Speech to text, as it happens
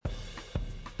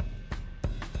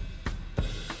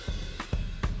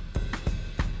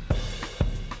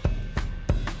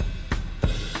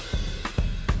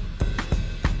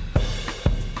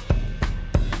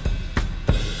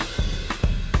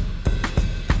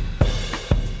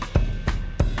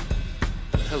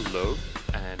Hello,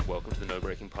 and welcome to the No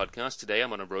Braking Podcast. Today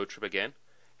I'm on a road trip again,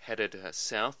 headed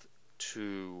south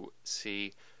to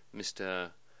see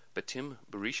Mr. Betim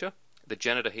Berisha, the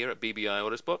janitor here at BBI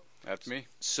Autosport. That's me.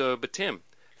 So, Betim,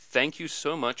 thank you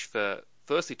so much for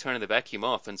firstly turning the vacuum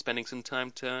off and spending some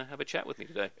time to have a chat with me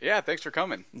today. Yeah, thanks for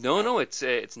coming. No,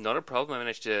 it's not a problem. I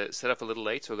managed to set off a little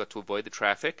late, so I got to avoid the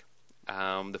traffic.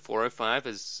 The 405,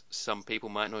 as some people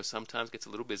might know, sometimes gets a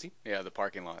little busy. Yeah, the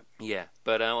parking lot. Yeah,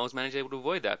 but I was able to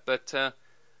avoid that. But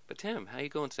Tim, how are you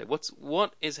going today?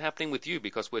 What is happening with you?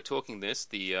 Because we're talking this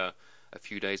a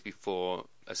few days before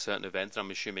a certain event that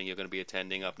I'm assuming you're going to be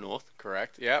attending up north.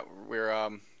 Correct. Yeah, we're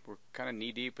kind of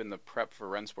knee deep in the prep for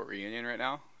Rensport reunion right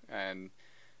now, and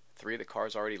 3 of the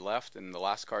cars already left, and the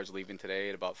last car is leaving today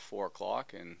at about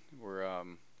 4:00, and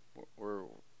we're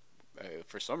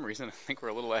for some reason, I think we're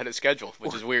a little ahead of schedule,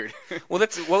 which is weird. Well,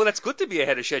 that's good to be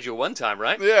ahead of schedule one time,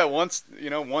 right? Yeah, one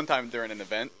time during an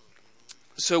event.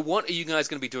 So, what are you guys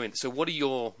going to be doing? So, what are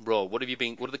your role? What are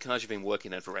the cars you've been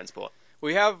working on for Rensport?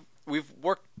 We've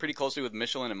worked pretty closely with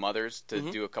Michelin and Mothers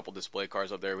to do a couple display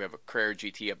cars up there. We have a Carrera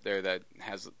GT up there that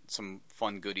has some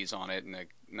fun goodies on it and a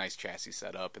nice chassis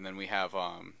setup, and then we have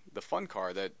the fun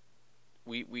car that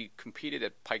we competed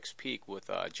at Pikes Peak with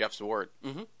Jeff Zwart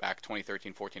back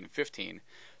 2013, 14, and 15.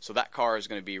 So that car is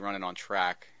going to be running on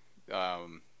track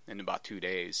in about 2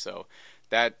 days. So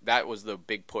that was the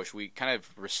big push. We kind of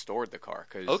restored the car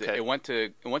because it went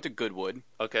to Goodwood.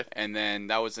 Okay. And then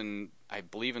that was I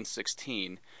believe in 16,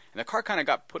 and the car kind of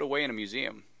got put away in a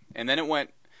museum, and then it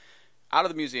went out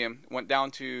of the museum, went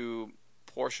down to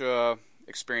Porsche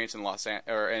Experience in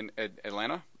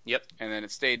Atlanta. Yep. And then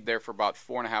it stayed there for about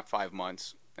 4.5, 5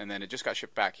 months, and then it just got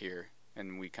shipped back here,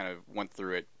 and we kind of went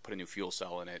through it, put a new fuel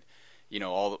cell in it,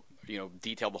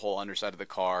 detailed the whole underside of the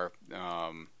car,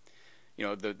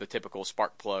 the typical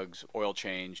spark plugs, oil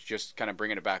change, just kind of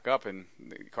bringing it back up, and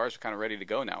the car's kind of ready to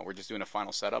go now. We're just doing a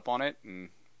final setup on it,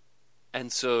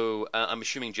 and so I'm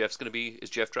assuming is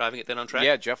Jeff driving it then on track?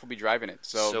 Yeah, Jeff will be driving it.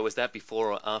 So is that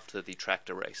before or after the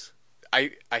tractor race? I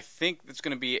think it's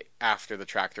going to be after the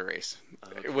tractor race.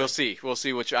 Okay. We'll see.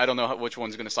 I don't know which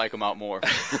one's going to psych them out more.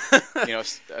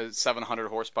 700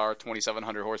 horsepower,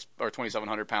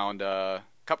 2,700 pound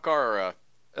cup car,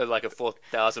 or like a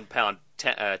 4,000 pound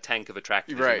tank of a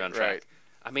tractor. Right, on track. Right.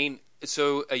 I mean,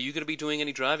 so are you going to be doing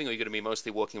any driving, or are you going to be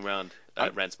mostly walking around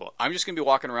Rensport? I'm just going to be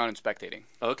walking around and spectating.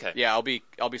 Okay. Yeah, I'll be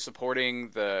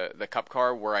supporting the cup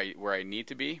car where I need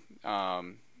to be.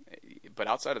 But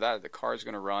outside of that, the car is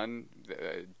going to run.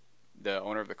 The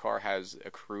owner of the car has a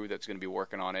crew that's going to be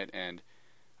working on it, and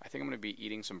I think I'm going to be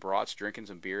eating some brats, drinking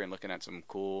some beer, and looking at some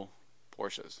cool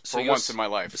Porsches for once in my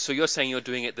life. So you're saying you're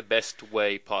doing it the best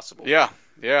way possible? Yeah.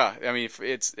 I mean,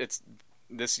 it's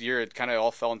this year it kind of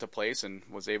all fell into place, and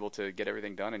was able to get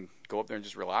everything done and go up there and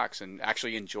just relax and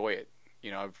actually enjoy it.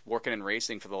 I've working in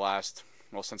racing for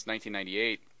since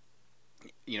 1998.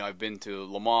 I've been to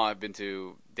Le Mans, I've been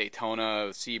to Daytona,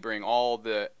 Sebring, all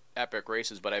the epic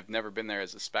races, but I've never been there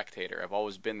as a spectator. I've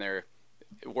always been there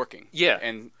working. Yeah,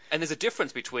 and there's a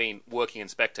difference between working and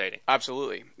spectating.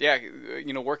 Absolutely. Yeah,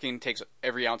 working takes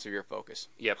every ounce of your focus.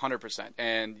 Yep. 100%.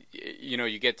 And,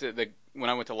 you get to when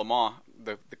I went to Le Mans,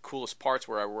 the coolest parts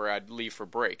where I'd leave for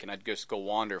break, and I'd just go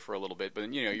wander for a little bit, but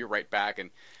then, you're right back, and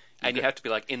you have to be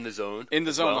like in the zone. In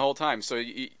the zone the whole time. So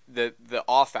the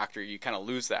awe factor, you kind of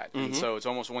lose that. Mm-hmm. And so it's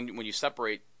almost when you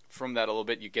separate from that a little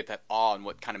bit, you get that awe and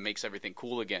what kind of makes everything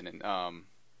cool again. And I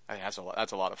think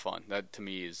that's a lot of fun. That to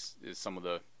me is some of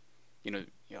the, you're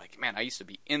like, man, I used to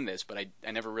be in this, but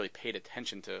I never really paid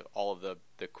attention to all of the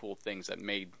cool things that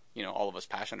made all of us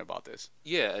passionate about this.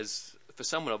 Yeah, as for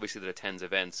someone obviously that attends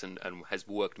events and has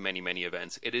worked many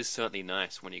events, it is certainly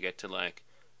nice when you get to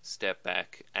step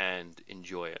back and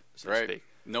enjoy it, so to speak.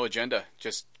 No agenda.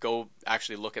 Just go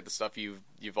actually look at the stuff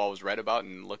you've always read about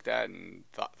and looked at and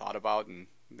thought about, and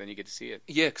then you get to see it.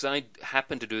 Yeah, because I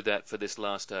happened to do that for this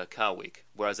last car week,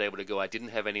 where I was able to go. I didn't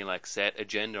have any set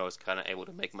agenda. I was kind of able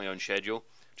to make my own schedule.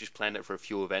 Just planned it for a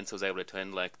few events. I was able to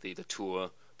attend the tour,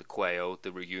 the Quail,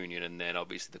 the reunion, and then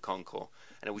obviously the Concours.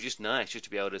 And it was just nice just to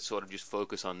be able to sort of just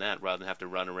focus on that rather than have to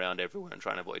run around everywhere and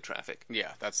try and avoid traffic.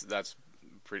 Yeah, that's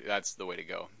the way to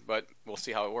go. But we'll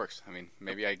see how it works. I mean,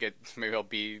 maybe I'll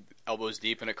be elbows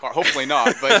deep in a car. Hopefully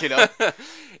not, but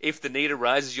if the need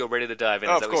arises, you're ready to dive in.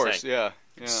 Of course, yeah.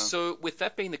 So with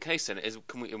that being the case, then,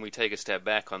 can we take a step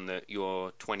back on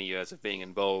your 20 years of being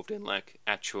involved in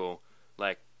actual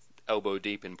elbow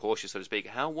deep in Porsche, so to speak?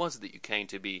 How was it that you came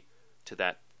to be to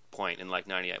that point in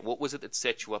 '98? What was it that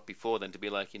set you up before then to be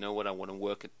like, you know what, I want to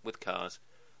work with cars,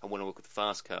 I want to work with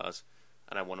fast cars,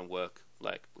 and I want to work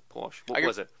with Porsche? What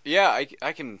was it? Yeah,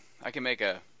 I can make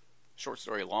a short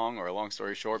story long or a long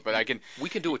story short, but I can. We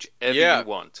can do whichever you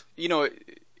want. You know,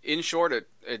 in short,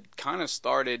 it kind of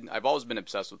started. I've always been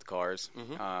obsessed with cars.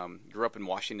 Grew up in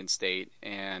Washington State,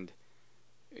 and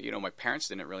you know, my parents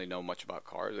didn't really know much about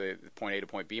cars. Point A to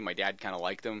point B. My dad kind of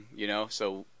liked them, you know.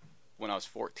 So when I was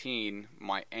 14,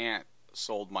 my aunt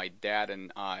sold my dad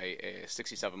and I a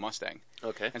 '67 Mustang.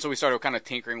 Okay. And so we started kind of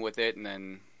tinkering with it, and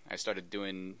then I started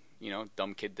doing, you know,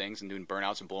 dumb kid things and doing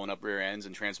burnouts and blowing up rear ends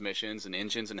and transmissions and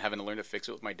engines and having to learn to fix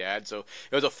it with my dad. So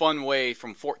it was a fun way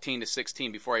from 14 to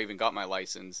 16 before I even got my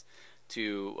license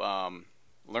to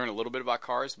learn a little bit about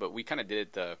cars. But we kind of did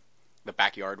it the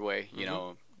backyard way, you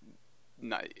know,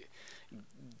 not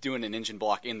doing an engine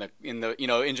block in the you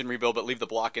know, engine rebuild, but leave the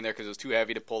block in there because it was too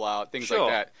heavy to pull out, things like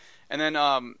that. And then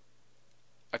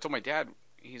I told my dad,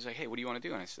 he's like, hey, what do you want to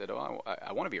do? And I said, oh,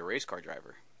 I want to be a race car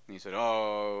driver. And he said,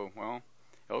 oh, well,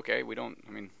 okay, we don't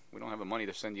have the money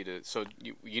to send you to, so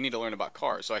you need to learn about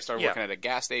cars. So I started working at a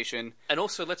gas station. And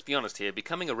also, let's be honest here,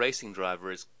 becoming a racing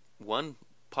driver is, one,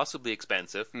 possibly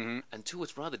expensive, and two,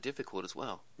 it's rather difficult as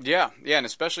well. Yeah, and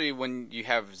especially when you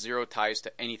have zero ties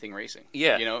to anything racing.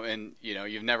 Yeah. You know, and you know,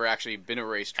 you've never actually been a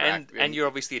racetrack. And you're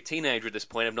obviously a teenager at this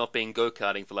point of not being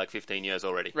go-karting for like 15 years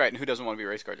already. Right, and who doesn't want to be a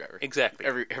race car driver? Exactly.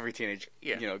 Every teenage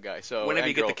you know, guy. So whenever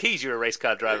you get the keys, you're a race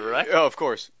car driver, right? Oh, of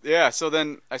course. Yeah, so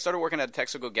then I started working at a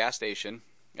Texaco gas station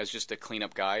as just a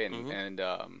cleanup guy, and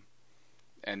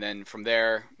then from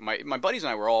there, my buddies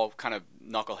and I were all kind of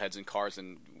knuckleheads in cars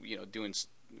and, you know, doing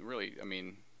really, I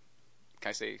mean, can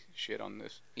I say shit on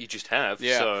this? You just have,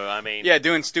 yeah. So, I mean... Yeah,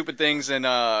 doing stupid things in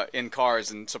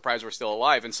cars and surprised we're still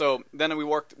alive. And so then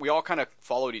we all kind of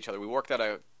followed each other. We worked at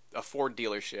a Ford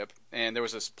dealership, and there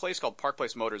was this place called Park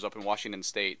Place Motors up in Washington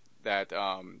State that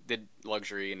did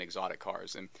luxury and exotic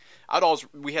cars. And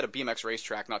we had a BMX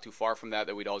racetrack not too far from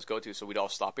that we'd always go to, so we'd all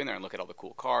stop in there and look at all the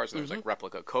cool cars. And there was like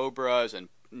replica Cobras and,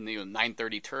 you know,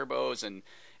 930 turbos and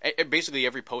basically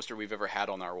every poster we've ever had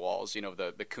on our walls. You know,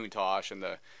 the Countach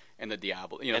and the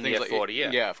Diablo, you know, and things the F40,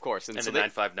 like, yeah, of course, and so the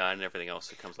 959 and everything else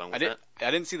that comes along with that.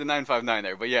 I didn't see the 959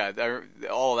 there, but yeah,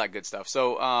 all of that good stuff.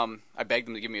 So I begged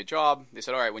them to give me a job. They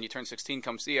said, all right, when you turn 16,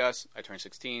 come see us. I turned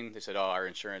 16. They said, oh, our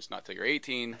insurance not till you're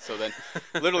 18. So then,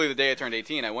 literally the day I turned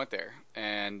 18, I went there,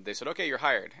 and they said, okay, you're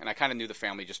hired. And I kind of knew the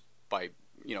family just by,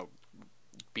 you know,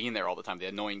 being there all the time. The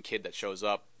annoying kid that shows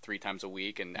up 3 times a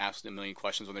week and asks a million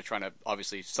questions when they're trying to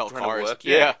obviously sell cars. Work,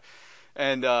 yeah.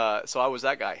 And so I was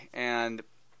that guy, and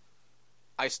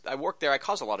I worked there. I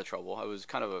caused a lot of trouble. I was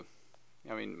kind of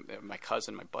my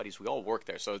cousin, my buddies, we all worked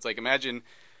there. So it's like, imagine,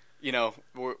 you know,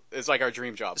 it's like our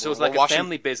dream job. So it's like a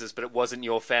family business, but it wasn't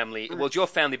your family. Well, it's your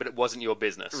family, but it wasn't your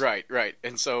business. Right.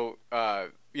 And so,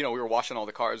 you know, we were washing all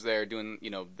the cars there, doing,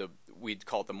 you know, we'd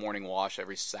call it the morning wash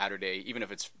every Saturday. Even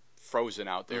if it's frozen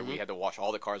out there, we had to wash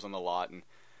all the cars on the lot.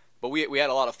 But we had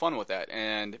a lot of fun with that.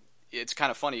 And it's kind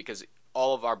of funny because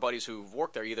all of our buddies who've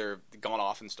worked there either gone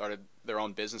off and started their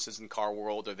own businesses in car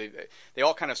world, or they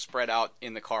all kind of spread out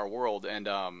in the car world. And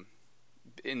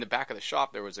in the back of the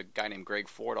shop, there was a guy named Greg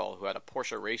Fordall who had a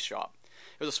Porsche race shop.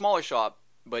 It was a smaller shop,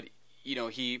 but you know,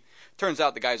 he turns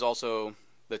out the guy's also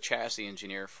the chassis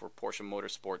engineer for Porsche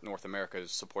Motorsport North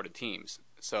America's supported teams.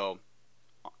 So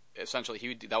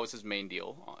essentially, that was his main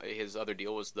deal. His other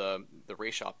deal was the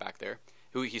race shop back there.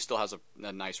 He still has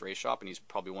a nice race shop, and he's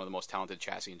probably one of the most talented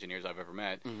chassis engineers I've ever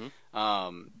met.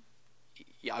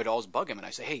 I'd always bug him, and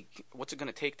I say, "Hey, what's it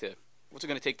going to take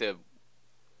to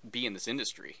be in this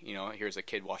industry?" You know, here's a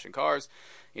kid washing cars.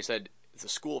 He said, "It's a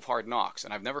school of hard knocks,"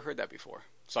 and I've never heard that before.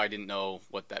 So I didn't know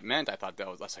what that meant. I thought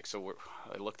that's like, so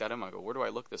I looked at him. I go, where do I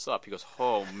look this up? He goes,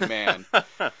 oh, man.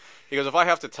 He goes, if I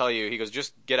have to tell you, he goes,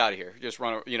 just get out of here. Just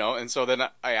run, you know. And so then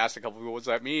I asked a couple people, what does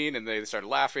that mean? And they started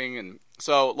laughing. And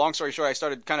so long story short, I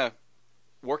started kind of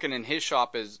working in his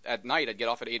shop at night. I'd get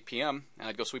off at 8 p.m. and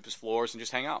I'd go sweep his floors and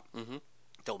just hang out.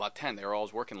 Until about 10. They were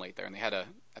always working late there. And they had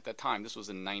at that time, this was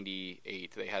in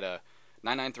 98, they had a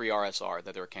 993 RSR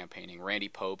that they were campaigning. Randy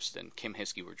Popst and Kim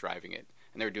Hiskey were driving it.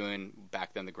 And they were doing,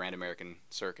 back then, the Grand American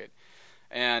Circuit.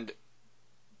 And,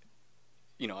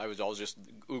 you know, I was always just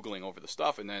Googling over the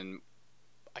stuff. And then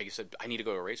I said, I need to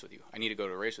go to a race with you. I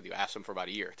asked him for about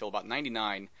a year. Till about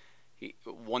 99,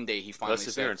 one day he finally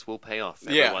Perseverance will pay off,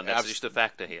 Yeah, everyone. That's just a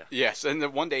factor here. Yes. And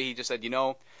then one day he just said, you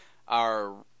know,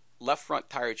 our left front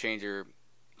tire changer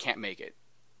can't make it.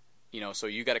 You know, so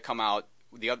you got to come out.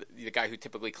 The guy who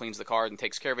typically cleans the car and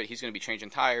takes care of it, he's going to be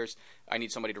changing tires. I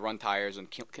need somebody to run tires. And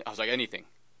I was like, anything.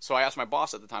 So I asked my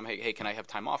boss at the time, hey, can I have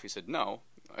time off? He said, no.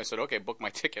 I said, okay, book my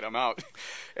ticket. I'm out.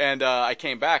 And I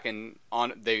came back, and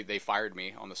they fired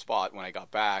me on the spot when I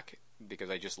got back because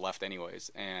I just left anyways.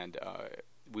 And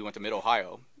we went to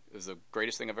Mid-Ohio. was the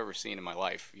greatest thing I've ever seen in my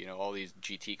life. You know, all these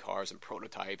GT cars and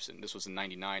prototypes, and this was in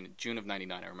 '99, June of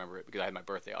 '99. I remember it because I had my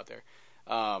birthday out there.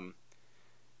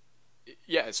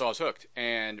 Yeah, so I was hooked,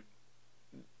 and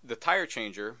the tire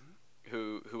changer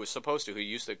who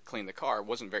used to clean the car,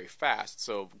 wasn't very fast.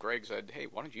 So Greg said, "Hey,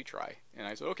 why don't you try?" And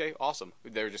I said, "Okay, awesome."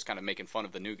 They were just kind of making fun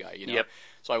of the new guy, you know. Yep.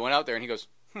 So I went out there, and he goes,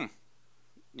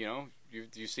 you know,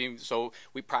 you seem so.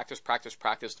 We practiced.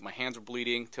 My hands were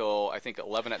bleeding till I think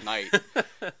 11 at night,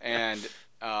 and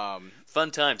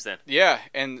fun times then. yeah,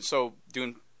 and so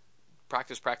doing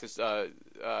practice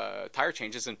tire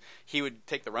changes, and he would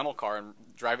take the rental car and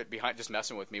drive it behind, just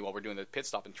messing with me while we're doing the pit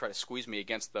stop, and try to squeeze me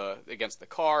against the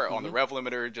car on the rev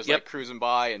limiter, just like cruising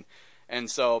by, and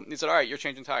so he said, "All right, you're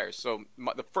changing tires." So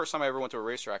the first time I ever went to a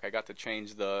racetrack, I got to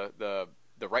change the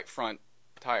right front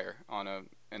tire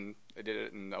and I did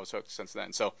it, and I was hooked since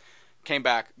then. So came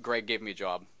back, Greg gave me a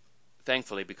job,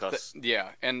 thankfully, because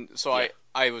and so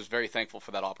I was very thankful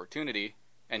for that opportunity,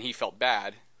 and he felt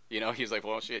bad. You know, he's like,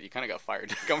 "Well, shit, you kind of got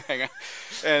fired. Come hang out."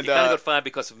 And you kind of got fired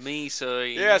because of me, so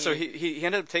so he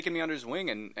ended up taking me under his wing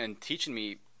and teaching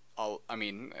me. I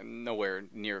mean, nowhere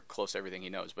near close to everything he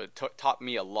knows, but taught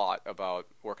me a lot about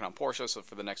working on Porsche. So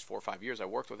for the next 4 or 5 years, I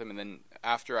worked with him, and then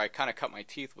after I kind of cut my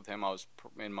teeth with him, I was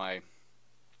in my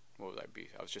what would I be?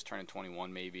 I was just turning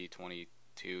 21, maybe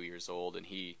 22 years old, and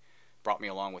he brought me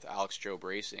along with Alex Job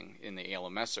Racing in the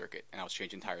ALMS circuit, and I was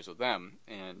changing tires with them,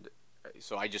 and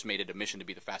so I just made it a mission to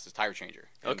be the fastest tire changer.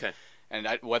 Okay. And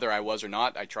whether I was or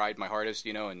not, I tried my hardest,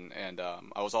 you know, and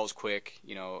I was always quick,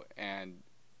 you know, and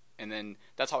then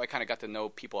that's how I kind of got to know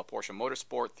people at Porsche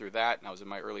Motorsport through that, and I was in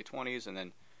my early 20s, and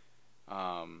then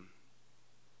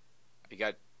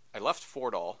I left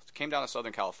Fordall, came down to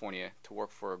Southern California to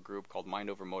work for a group called Mind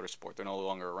Over Motorsport. They're no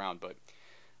longer around, but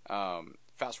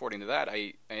fast forwarding to that,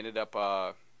 I ended up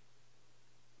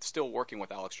still working with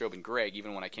Alex Job and Greg,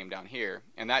 even when I came down here.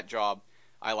 And that job,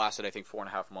 I lasted, I think,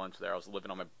 4.5 months there. I was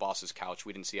living on my boss's couch.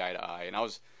 We didn't see eye to eye, and I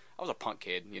was a punk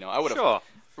kid, you know. I would have. Sure.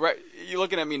 Right. You're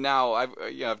looking at me now.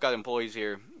 I've got employees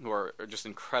here who are just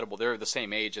incredible. They're the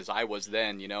same age as I was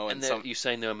then, you know. And you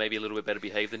saying they were maybe a little bit better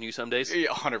behaved than you some days? Yeah,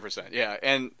 100%. Yeah,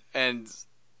 and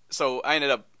so I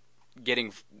ended up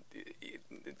getting.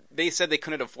 They said they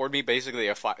couldn't afford me. Basically,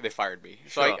 they fired me.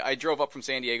 So sure. I drove up from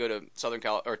San Diego to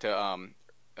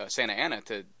Santa Ana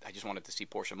I just wanted to see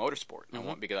Porsche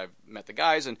Motorsport. Because I've met the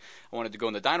guys and I wanted to go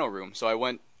in the dyno room. So I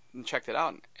went and checked it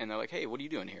out, and they're like, "Hey, what are you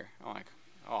doing here?" I'm like,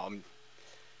 "Oh, I'm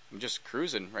just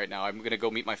cruising right now. I'm going to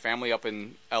go meet my family up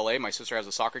in L.A. My sister has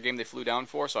a soccer game they flew down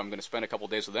for, so I'm going to spend a couple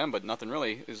days with them, but nothing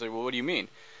really." He's like, "Well, what do you mean?"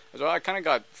 I said, "Well, I kind of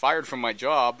got fired from my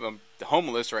job. I'm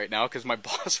homeless right now because my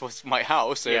boss was my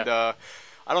house, and I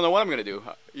don't know what I'm going to do."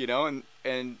 You know,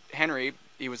 and Henry,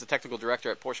 he was the technical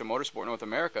director at Porsche Motorsport North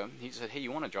America. He said, "Hey,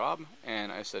 you want a job?"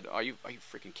 And I said, Are you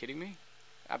freaking kidding me?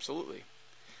 Absolutely."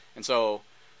 And so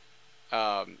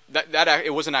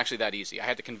it wasn't actually that easy. I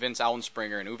had to convince Alan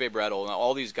Springer and Uwe Bredel and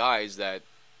all these guys that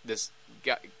this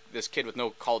kid with no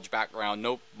college background,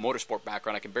 no motorsport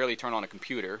background, I can barely turn on a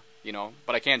computer, you know,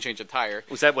 but I can change a tire.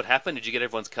 Was that what happened? Did you get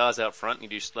everyone's cars out front and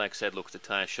you just said, "Look, it's a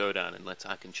tire showdown, and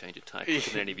I can change a tire quicker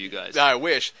than any of you guys"? I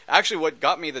wish. Actually, what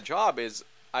got me the job is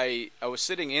I was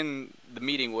sitting in the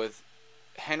meeting with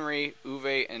Henry,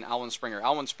 Uwe, and Alan Springer.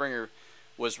 Alan Springer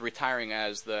was retiring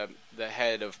as the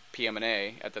head of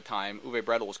PM&A at the time. Uwe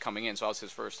Bredel was coming in, so I was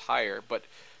his first hire. But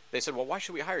they said, "Well, why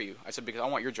should we hire you?" I said, "Because I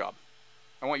want your job.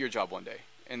 I want your job one day."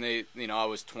 And they, you know, I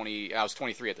was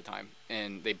 23 at the time,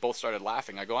 and they both started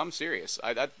laughing. I go, "I'm serious.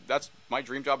 That's my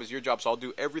dream job is your job, so I'll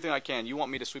do everything I can. You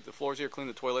want me to sweep the floors here, clean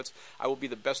the toilets? I will be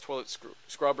the best toilet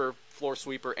scrubber, floor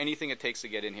sweeper, anything it takes to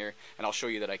get in here, and I'll show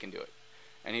you that I can do it."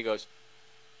 And he goes,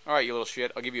 "All right, you little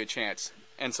shit, I'll give you a chance."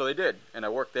 And so they did, and I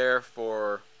worked there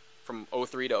from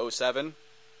 03 to 07.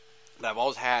 But I've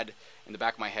always had in the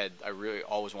back of my head, I really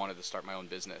always wanted to start my own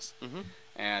business.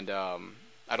 And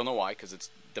I don't know why, because it's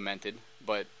demented,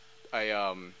 but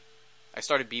I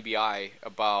started BBI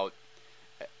about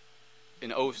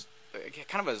kind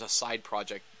of as a side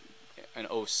project in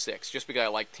 06, just because I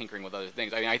like tinkering with other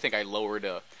things. I mean, I think I lowered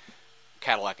a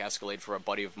Cadillac Escalade for a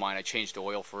buddy of mine. I changed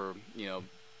oil for, you know,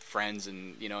 friends,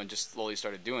 and you know, and just slowly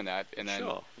started doing that. And then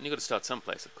sure, and you got to start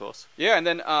someplace, of course. Yeah, and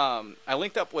then I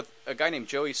linked up with a guy named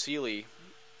Joey Seeley,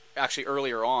 actually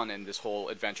earlier on in this whole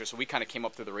adventure. So we kind of came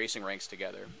up through the racing ranks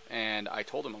together, and I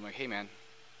told him, I'm like, "Hey man,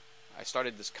 I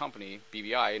started this company,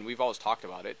 BBI, and we've always talked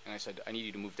about it." And I said, "I need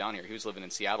you to move down here." He was living in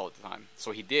Seattle at the time,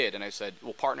 so he did. And I said,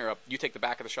 "We'll partner up. You take the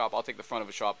back of the shop, I'll take the front of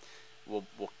the shop. We'll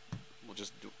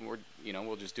just do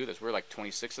this." We were like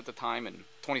 26 at the time and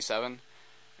 27,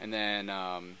 and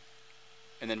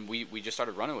then we just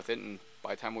started running with it. And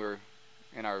by the time we were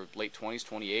in our late 20s,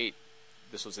 28.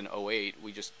 This was in '08.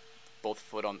 We just both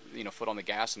foot on the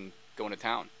gas and going to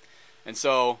town. And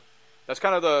so that's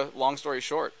kind of the long story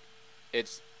short.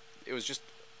 It was just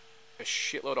a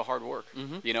shitload of hard work,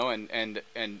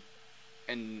 and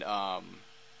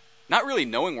not really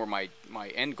knowing where my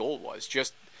end goal was.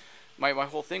 Just my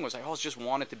whole thing was I always just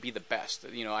wanted to be the best.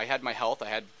 I had my health. I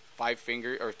had 5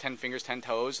 fingers or 10 fingers, 10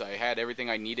 toes. I had everything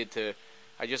I needed to.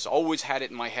 I just always had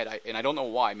it in my head, and I don't know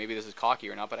why. Maybe this is cocky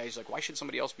or not, but I was like, why should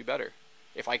somebody else be better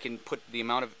if I can put the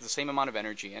same amount of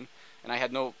energy in? And I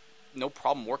had no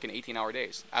problem working 18-hour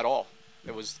days at all.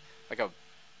 It was like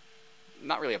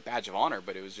not really a badge of honor,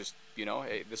 but it was just,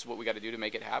 hey, this is what we got to do to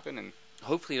make it happen. And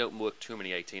hopefully you don't work too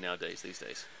many 18-hour days these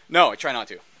days. No, I try not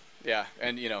to. Yeah,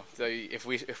 and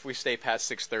if we stay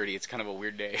past 6:30, it's kind of a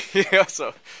weird day.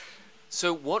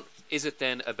 So what is it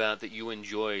then about that you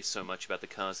enjoy so much about the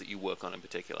cars that you work on in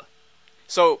particular?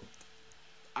 So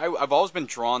I've always been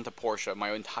drawn to Porsche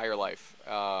my entire life.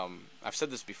 I've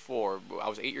said this before. I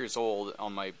was 8 years old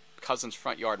on my cousin's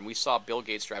front yard, and we saw Bill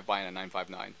Gates drive by in a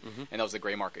 959, and that was the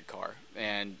gray market car.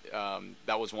 And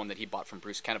that was one that he bought from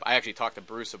Bruce Kenneth. I actually talked to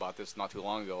Bruce about this not too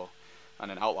long ago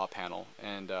on an Outlaw panel,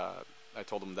 and I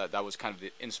told him that was kind of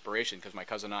the inspiration because my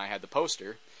cousin and I had the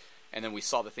poster, and then we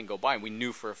saw the thing go by, and we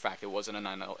knew for a fact it wasn't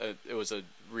it was a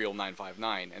real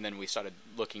 959. And then we started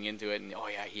looking into it, and oh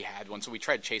yeah, he had one. So we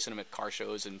tried chasing him at car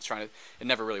shows and it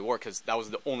never really worked because that was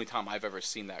the only time I've ever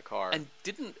seen that car. And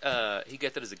didn't he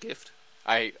get that as a gift?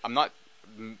 I'm not.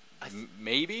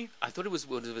 Maybe I thought it was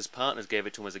one of his partners gave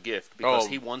it to him as a gift because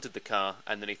he wanted the car,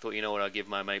 and then he thought, I'll give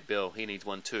my mate Bill. He needs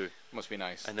one too. Must be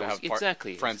nice. And there was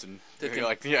exactly friends and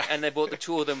and they bought the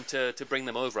two of them to bring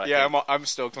them over. I think. I'm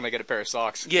stoked when I get a pair of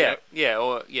socks. Or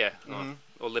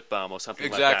lip balm or something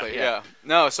exactly, like that. Yeah.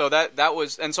 No, so that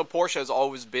was, and so Porsche has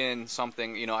always been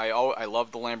something. I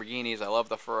love the Lamborghinis, I love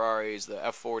the Ferraris, the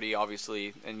F40,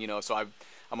 obviously, and so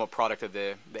I'm a product of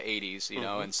the 80s,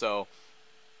 and so.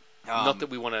 Not that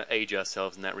we want to age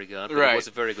ourselves in that regard, but right. It was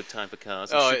a very good time for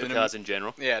cars, and supercars in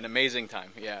general. Yeah, an amazing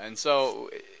time. Yeah, and so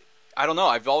I don't know.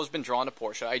 I've always been drawn to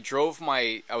Porsche.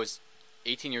 I was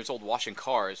 18 years old washing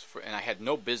cars, and I had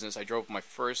no business. I drove my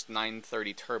first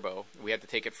 930 Turbo. We had to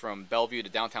take it from Bellevue to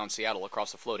downtown Seattle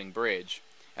across a floating bridge.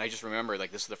 And I just remember,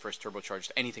 this is the first turbocharged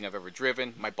anything I've ever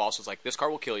driven. My boss was like, this car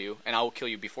will kill you, and I will kill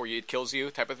you before it kills you,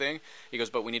 type of thing. He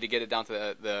goes, but we need to get it down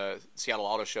to the Seattle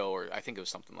Auto Show, or I think it was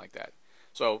something like that.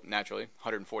 So, naturally,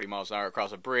 140 miles an hour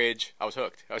across a bridge, I was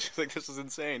hooked. I was just like, this is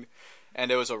insane. And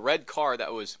there was a red car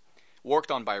that was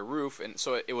worked on by Roof, and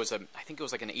so I think it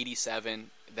was like an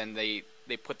 87. Then they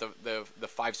put the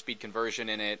 5-speed conversion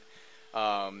in it.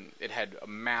 It had a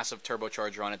massive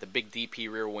turbocharger on it, the big DP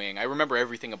rear wing. I remember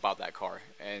everything about that car,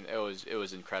 and it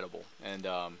was incredible. And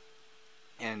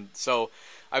so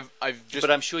I've just.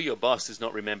 But I'm sure your boss does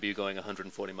not remember you going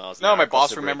 140 miles an hour. No, my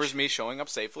boss remembers me showing up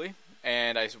safely.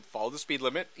 And I followed the speed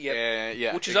limit.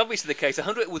 Yep. Which is obviously the case.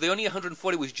 The only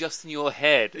 140 was just in your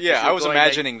head. Yeah, I was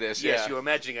imagining this. Yes, you were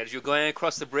imagining it. You're going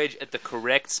across the bridge at the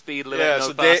correct speed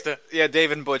limit, faster. Dave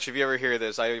and Butch, if you ever hear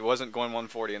this, I wasn't going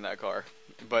 140 in that car.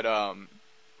 But,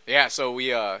 so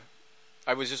I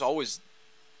was just always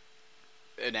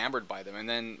enamored by them. And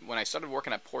then when I started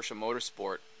working at Porsche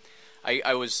Motorsport,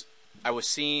 I was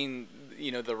seeing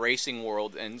the racing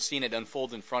world and seeing it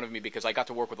unfold in front of me because I got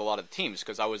to work with a lot of the teams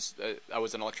because I was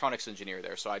an electronics engineer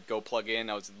there. So I'd go plug in.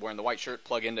 I was wearing the white shirt,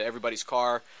 plug into everybody's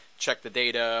car, check the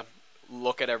data,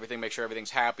 look at everything, make sure everything's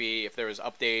happy. If there was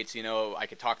updates, I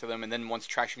could talk to them. And then once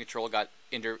traction control got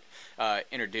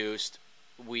introduced,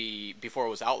 before it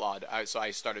was outlawed, so I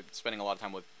started spending a lot of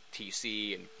time with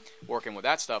TC and working with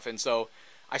that stuff. And so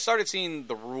I started seeing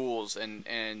the rules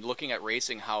and looking at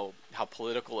racing, how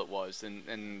political it was,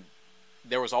 and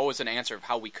there was always an answer of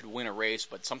how we could win a race,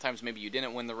 but sometimes maybe you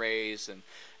didn't win the race, and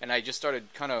I just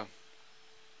started kind of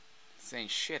saying,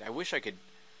 shit, I wish I could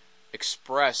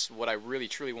express what I really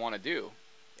truly want to do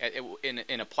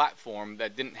in a platform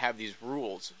that didn't have these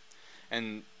rules,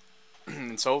 and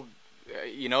so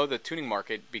the tuning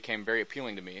market became very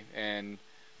appealing to me, and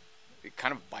it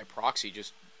kind of by proxy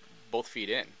just both feed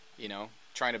in,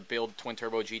 trying to build twin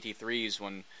turbo GT3s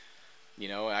when,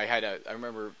 I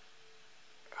remember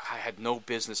I had no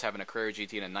business having a Carrera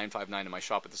GT and a 959 in my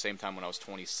shop at the same time when I was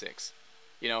 26.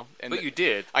 But you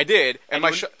did. I did, and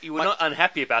you were not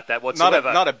unhappy about that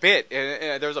whatsoever. Not a bit.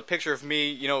 There's a picture of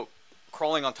me,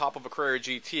 crawling on top of a Carrera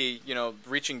GT,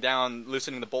 reaching down,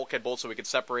 loosening the bulkhead bolt so we could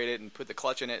separate it and put the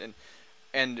clutch in it,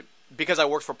 and because I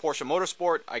worked for Porsche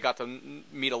Motorsport, I got to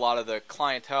meet a lot of the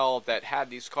clientele that had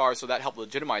these cars, so that helped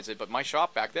legitimize it. But my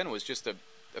shop back then was just a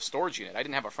a storage unit. I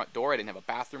didn't have a front door. I didn't have a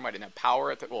bathroom. I didn't have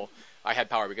power. Well, I had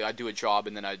power because I'd do a job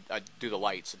and then I'd do the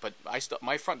lights. But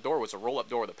my front door was a roll-up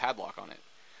door with a padlock on it.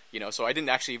 You know, so I didn't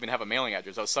actually even have a mailing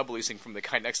address. I was subleasing from the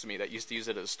guy next to me that used to use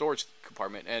it as a storage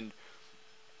compartment.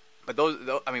 But those,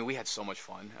 I mean, we had so much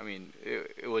fun. I mean,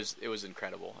 it was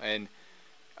incredible. And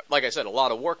like I said, a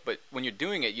lot of work. But when you're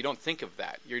doing it, you don't think of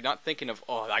that. You're not thinking of,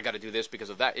 oh, I got to do this because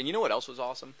of that. And you know what else was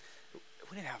awesome?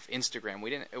 We didn't have Instagram.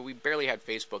 We barely had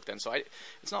Facebook then. So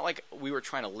it's not like we were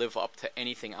trying to live up to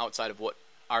anything outside of what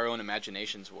our own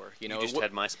imaginations were. You know, you just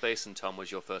had MySpace, and Tom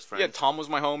was your first friend. Yeah, Tom was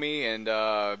my homie, and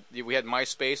we had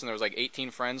MySpace, and there was like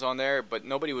 18 friends on there, but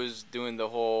nobody was doing the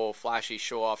whole flashy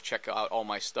show off, check out all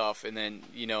my stuff, and then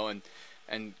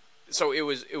and so it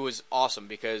was awesome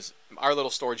because our little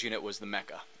storage unit was the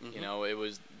mecca.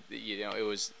 Mm-hmm.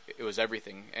 It was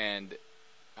everything, and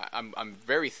I'm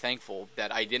very thankful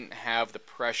that I didn't have the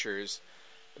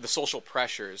social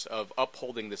pressures of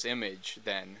upholding this image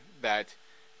then that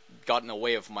got in the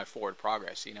way of my forward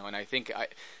progress, and I think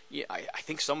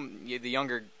the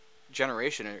younger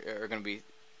generation are going to be,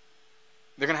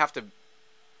 they're going to have to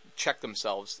check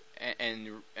themselves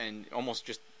and almost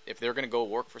just, if they're going to go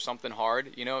work for something hard,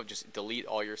 just delete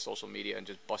all your social media and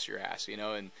just bust your ass,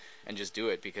 and just do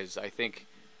it, because I think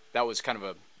that was kind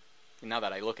of now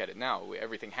that I look at it now,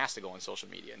 everything has to go on social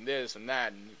media and this and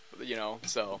that, and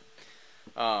so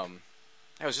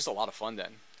it was just a lot of fun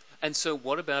then. And so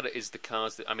what about it is the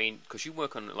cars that, I mean, because you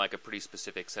work on like a pretty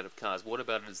specific set of cars, what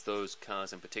about it is those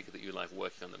cars in particular that you like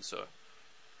working on them so?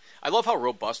 I love how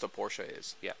robust a Porsche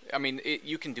is. Yeah. I mean,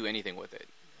 you can do anything with it.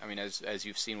 I mean, as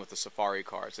you've seen with the Safari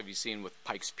cars, have you seen with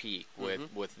Pikes Peak,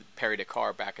 with Paris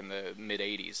Dakar back in the mid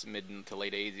to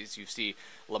late 80s, you see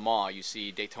Le Mans, you see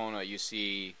Daytona, you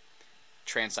see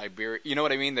Trans-Siberia, you know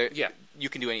what I mean? Yeah. You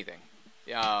can do anything.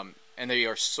 And they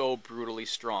are so brutally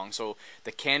strong. So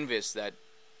the canvas that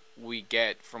we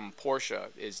get from Porsche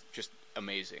is just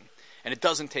amazing, and it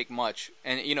doesn't take much.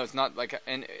 And it's not like,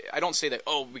 and I don't say that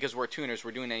because we're tuners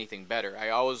we're doing anything better. I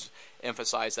always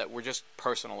emphasize that we're just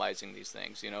personalizing these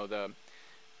things. The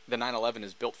 911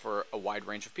 is built for a wide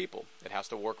range of people. It has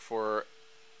to work for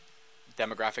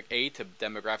demographic A to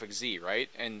demographic Z, right?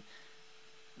 And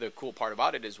the cool part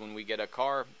about it is when we get a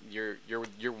car, you're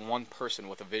one person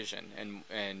with a vision,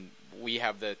 and we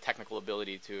have the technical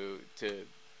ability to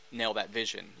nail that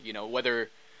vision. Whether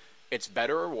it's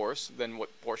better or worse than what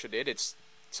Porsche did, it's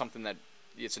something that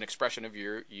it's an expression of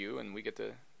you, and we get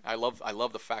to. I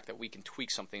love the fact that we can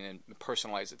tweak something and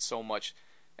personalize it so much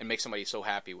and make somebody so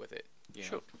happy with it.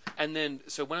 Sure. And then,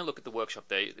 so when I look at the workshop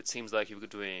there, it seems like you're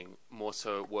doing more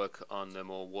so work on the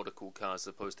more water-cooled cars as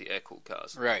opposed to air-cooled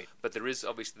cars. Right. But there is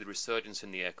obviously the resurgence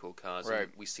in the air-cooled cars, right.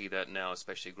 And we see that now,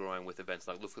 especially growing with events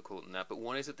like Luftgekühlt and that. But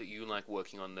what is it that you like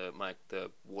working on the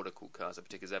water-cooled cars in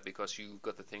particular? Is that because you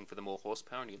got the thing for the more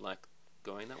horsepower and you like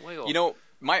going that way? Or?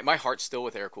 My heart's still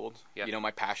with air-cooled. Yeah.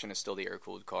 My passion is still the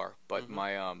air-cooled car. But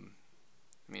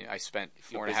I spent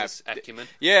Your business acumen?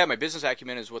 Yeah, my business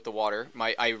acumen is with the water.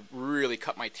 I really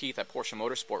cut my teeth at Porsche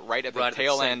Motorsport right at the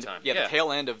tail end. The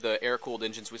tail end of the air-cooled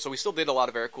engines. So we still did a lot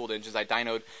of air-cooled engines. I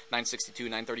dynoed 962,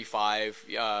 935,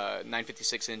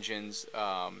 956 engines.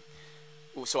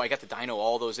 So I got to dyno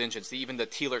all those engines. Even the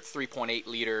Thielert 3.8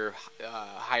 liter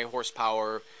high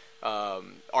horsepower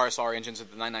RSR engines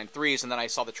of the 993s. And then I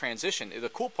saw the transition. The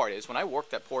cool part is when I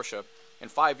worked at Porsche in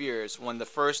 5 years, when the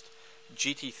first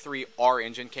GT3R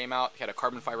engine came out, had a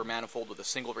carbon fiber manifold with a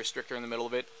single restrictor in the middle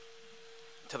of it,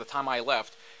 to the time I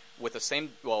left, with the same,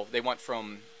 they weren't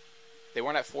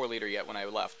at 4 liter yet when I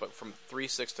left, but from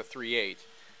 3.6 to 3.8,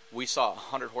 we saw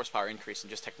 100 horsepower increase in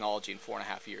just technology in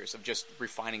 4.5 years of just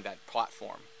refining that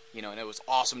platform, and it was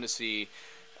awesome to see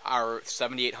our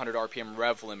 7,800 RPM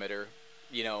rev limiter,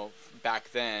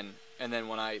 back then, and then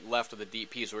when I left with the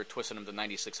DPs, we were twisting them to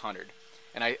 9,600,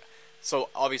 So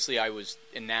obviously I was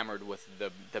enamored with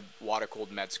the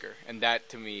water-cooled Metzger, and that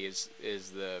to me is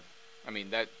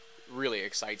that really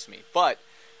excites me. But,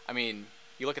 you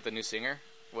look at the new Singer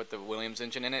with the Williams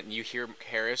engine in it, and you hear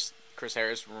Chris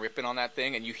Harris ripping on that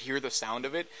thing, and you hear the sound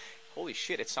of it. Holy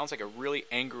shit, it sounds like a really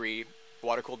angry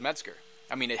water-cooled Metzger.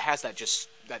 It has that just,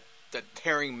 that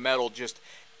tearing metal, just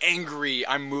angry,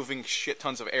 I'm moving shit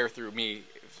tons of air through me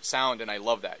sound, and I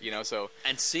love that, so.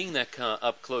 And seeing that car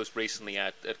up close recently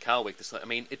at Car Week,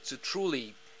 it's a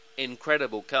truly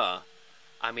incredible car.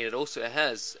 It also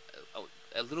has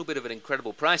a little bit of an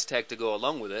incredible price tag to go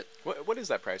along with it. What is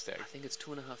that price tag? I think it's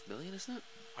 $2.5 million, isn't it?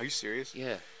 Are you serious?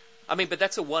 Yeah. But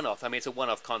that's a one-off. It's a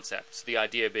one-off concept. So the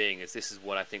idea being is this is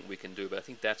what I think we can do, but I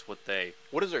think that's what they...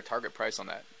 What is their target price on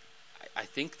that? I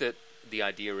think that the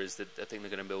idea is that I think they're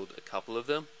going to build a couple of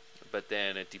them, but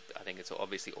then I think it's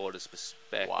obviously orders per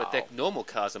spec. Wow. But the normal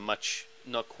cars are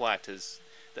not quite as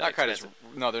expensive.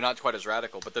 No, they're not quite as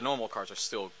radical, but the normal cars are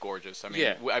still gorgeous. I mean,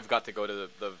 Yeah. I've got to go to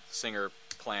the Singer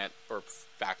plant or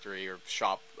factory or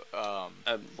shop.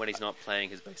 When he's not playing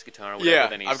his bass guitar or whatever,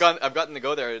 then he's... I've gotten to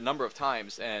go there a number of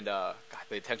times, and God,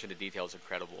 the attention to detail is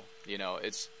incredible.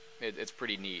 It's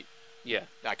pretty neat. Yeah.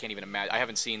 I can't even imagine. I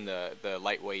haven't seen the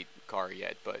lightweight car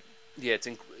yet, but yeah, it's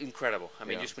incredible. I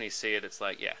mean, Yeah. just when you see it, it's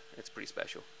like, yeah, it's pretty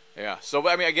special. yeah. So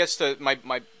I mean, I guess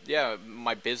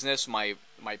my business, my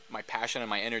passion and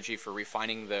my energy for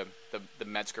refining the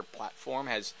Metzger platform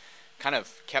has kind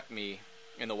of kept me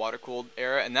in the water-cooled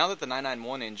era. And now that the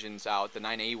 991 engine's out, the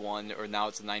 9A1, or now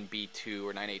it's the 9B2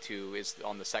 or 9A2 is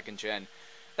on the second gen,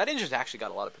 that engine's actually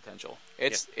got a lot of potential.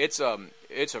 It's a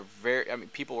very, I mean,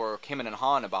 people were hemming and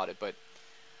hawing about it, but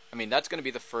I mean, that's going to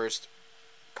be the first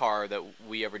car that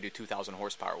we ever do 2,000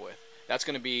 horsepower with. That's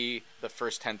going to be the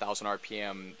first 10,000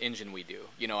 RPM engine we do.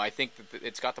 I think that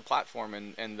it's got the platform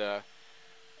and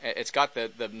it's got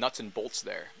the nuts and bolts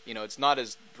there. It's not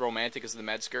as romantic as the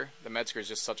Metzger. The Metzger is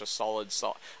just such a solid.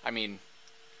 I mean,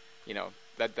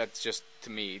 that's just, to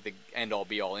me, the end-all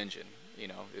be-all engine.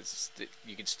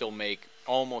 You could still make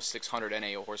almost 600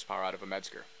 NAO horsepower out of a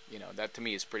Metzger. That to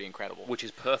me is pretty incredible. Which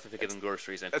is perfect for getting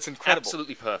groceries in. That's incredible.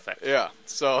 Absolutely perfect. Yeah.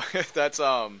 So that's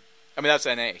I mean, that's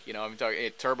NA. I'm talking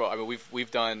turbo. I mean,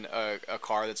 we've done a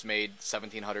car that's made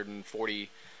 1,740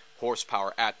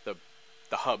 horsepower at the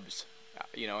hubs.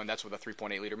 And that's with a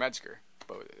 3.8 liter Metzger,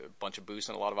 but a bunch of boost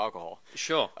and a lot of alcohol.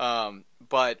 Sure.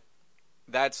 But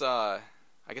that's I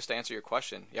guess to answer your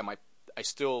question, yeah,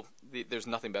 there's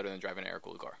nothing better than driving an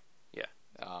air-cooled car. Yeah.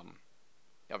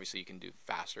 Obviously you can do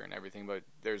faster and everything, but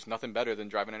there's nothing better than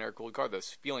driving an air-cooled car.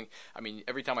 This feeling, I mean,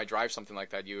 every time I drive something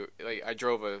like that, I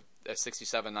drove a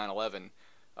 67 911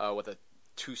 with a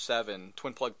 2.7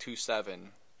 twin plug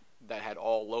 2.7 that had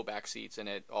all low back seats in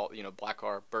it, all black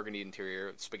car, burgundy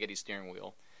interior, spaghetti steering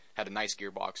wheel, had a nice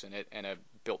gearbox in it, and a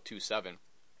built 2.7.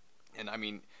 And I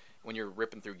mean, when you're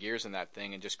ripping through gears in that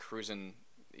thing and just cruising,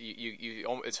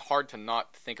 it's hard to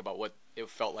not think about what it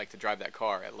felt like to drive that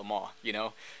car at Le Mans,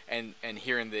 and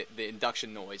hearing the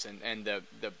induction noise and the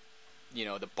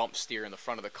bump steer in the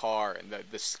front of the car and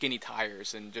the skinny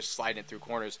tires and just sliding through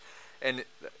corners, and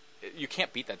you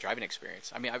can't beat that driving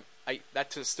experience. I mean,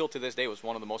 still to this day was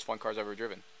one of the most fun cars I've ever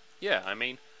driven. Yeah, I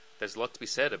mean, there's a lot to be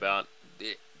said about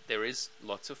it. There is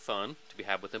lots of fun to be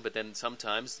had with them, but then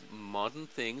sometimes modern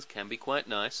things can be quite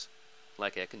nice,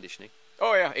 like air conditioning.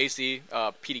 Oh yeah, AC,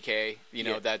 PDK.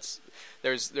 Yeah.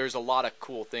 There's a lot of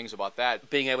cool things about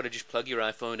that. Being able to just plug your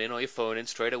iPhone in or your phone in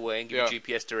straight away and give you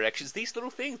GPS directions. These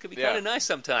little things can be kind of nice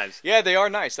sometimes. Yeah, they are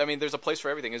nice. I mean, there's a place for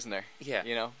everything, isn't there?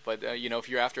 Yeah. But if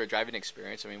you're after a driving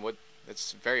experience, I mean,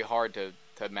 it's very hard to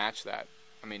match that.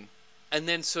 I mean. And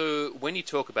then, so when you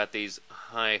talk about these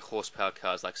high horsepower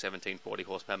cars, like 1,740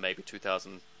 horsepower, maybe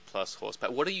 2,000 plus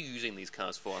horsepower, what are you using these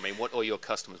cars for? I mean, what are your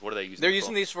customers? What are they using? They're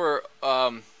using these for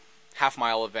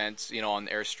half-mile events, on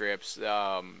airstrips.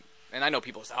 And I know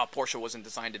people say, Porsche wasn't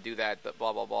designed to do that,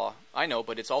 blah, blah, blah. I know,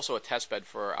 but it's also a test bed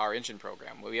for our engine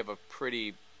program. We have a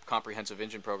pretty comprehensive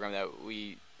engine program that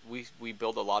we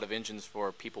build a lot of engines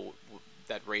for people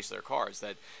that race their cars.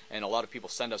 And a lot of people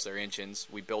send us their engines.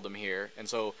 We build them here. And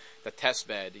so the test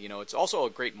bed, it's also a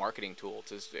great marketing tool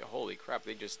to say, holy crap,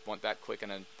 they just want that quick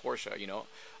in a Porsche,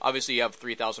 Obviously, you have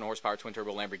 3,000 horsepower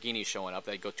twin-turbo Lamborghinis showing up.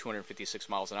 They go 256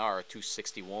 miles an hour, or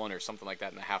 261 or something like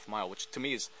that in a half mile, which to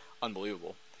me is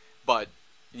unbelievable. But,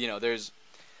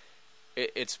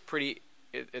 it's pretty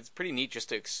neat just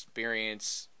to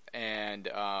experience and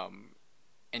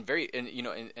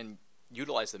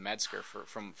utilize the Metzger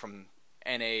from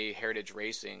NA heritage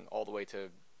racing all the way to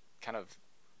kind of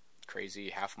crazy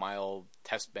half-mile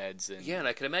test beds. And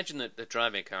I can imagine that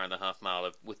driving a car in the half-mile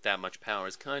with that much power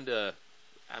is kind of...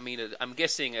 I mean, I'm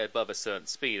guessing above a certain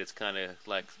speed, it's kind of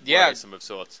like worrisome of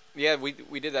sorts. Yeah,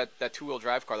 we did that two-wheel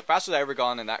drive car. The fastest I ever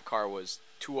gone in that car was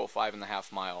 2:05 in the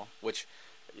half mile, which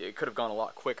it could have gone a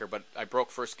lot quicker, but I broke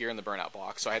first gear in the burnout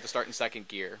box, so I had to start in second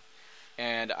gear.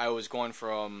 And I was going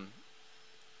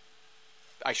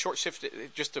I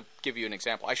short-shifted, just to give you an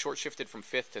example, I short-shifted from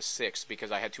 5th to 6th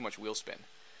because I had too much wheel spin,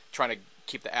 trying to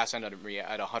keep the ass end under me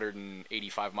at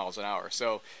 185 miles an hour.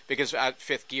 So, because at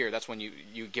 5th gear, that's when you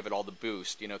give it all the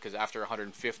boost, because after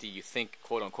 150, you think,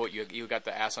 quote-unquote, you got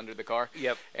the ass under the car.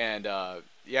 Yep. And,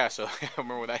 so I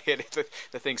remember when I hit it,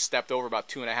 the thing stepped over about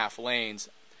 2.5 lanes.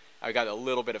 I got a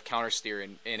little bit of counter steer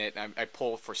in it, and I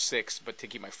pulled for 6, but to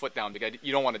keep my foot down, because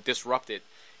you don't want to disrupt it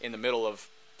in the middle of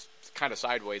kind of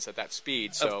sideways at that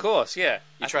speed. So of course, yeah.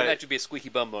 I try thought that should be a squeaky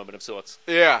bum moment of sorts.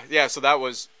 Yeah. So that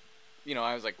was,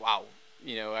 I was like, wow.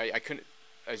 I couldn't.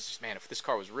 I was just, man, if this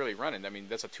car was really running, I mean,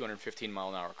 that's a 215 mile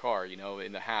an hour car, you know,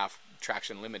 in the half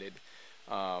traction limited,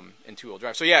 in 2-wheel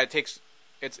drive. So yeah,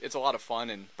 it's a lot of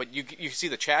fun, but you see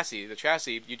the chassis. The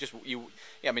chassis, yeah,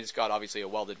 I mean, it's got obviously a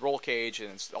welded roll cage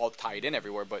and it's all tied in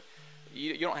everywhere, but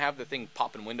you don't have the thing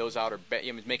popping windows out or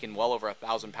it's making well over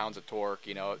 1,000 pounds of torque.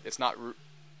 You know, it's not.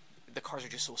 The cars are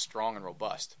just so strong and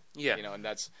robust. Yeah. You know, and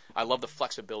I love the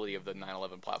flexibility of the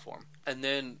 911 platform. And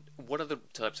then, what other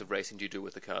types of racing do you do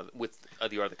with the car, with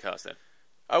your other cars then?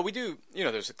 We do, you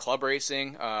know, there's a club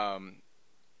racing.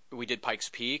 We did Pikes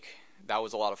Peak. That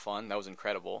was a lot of fun. That was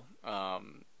incredible.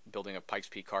 Building a Pikes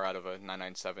Peak car out of a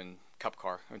 997 Cup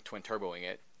car and twin turboing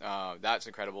it. That's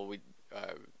incredible.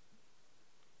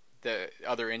 The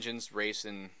other engines race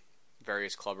in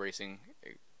various club racing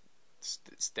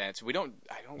stats. We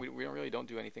really don't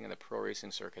do anything in the pro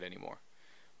racing circuit anymore.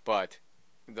 But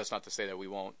that's not to say that we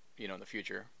won't, you know, in the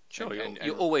future. Sure,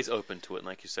 you're always open to it,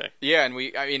 like you say. Yeah, and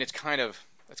I mean, it's kind of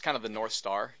the North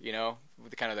Star, you know,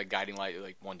 with the guiding light,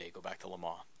 like one day go back to Le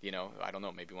Mans, you know. I don't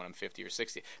know, maybe when I'm 50 or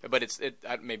 60, but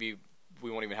maybe we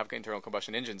won't even have internal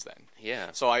combustion engines then. Yeah.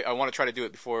 So I want to try to do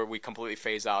it before we completely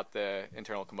phase out the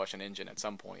internal combustion engine at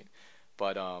some point.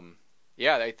 But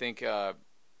yeah, I think and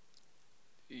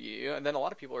then a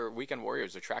lot of people are weekend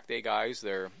warriors. They're track day guys.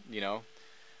 They're, you know,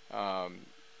 yeah,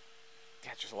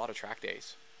 it's just a lot of track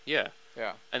days. Yeah.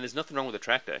 Yeah. And there's nothing wrong with a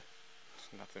track day.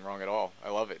 Nothing wrong at all. I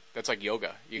love it. That's like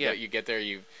yoga. You get there,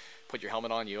 you put your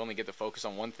helmet on, you only get to focus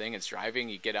on one thing. It's driving.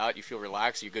 You get out, you feel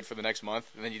relaxed, you're good for the next month,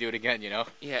 and then you do it again, you know?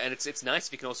 Yeah, and it's nice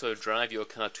if you can also drive your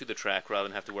car to the track rather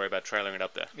than have to worry about trailering it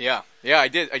up there. Yeah. Yeah, I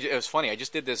did. It was funny. I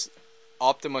just did this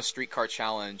Optima Streetcar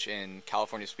Challenge in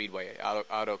California Speedway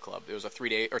Auto Club. It was a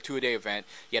 3-day or 2-a-day event.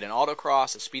 You had an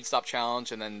autocross, a speed stop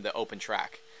challenge, and then the open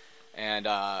track. And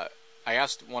I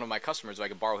asked one of my customers if I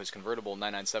could borrow his convertible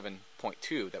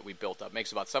 997.2 that we built up.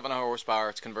 Makes about 700 horsepower.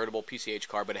 It's a convertible PCH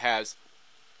car, but it has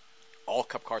all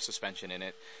Cup car suspension in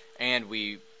it. And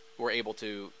we were able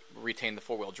to retain the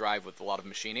 4-wheel drive with a lot of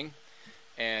machining.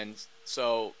 And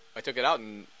so I took it out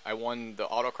and I won the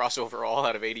autocross overall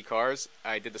out of 80 cars.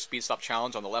 I did the speed stop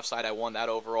challenge on the left side. I won that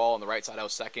overall. On the right side, I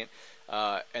was second.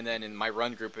 And then in my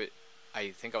run group, I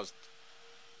think I was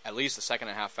at least a second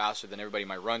and a half faster than everybody in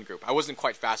my run group. I wasn't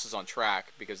quite fast as on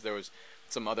track because there was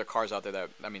some other cars out there that,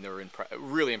 I mean, they were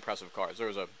really impressive cars. There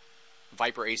was a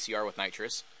Viper ACR with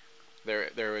nitrous.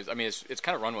 There was, I mean, it's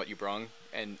kind of run what you brung,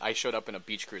 and I showed up in a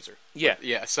beach cruiser. Yeah.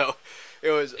 Yeah, so it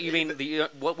was... You mean,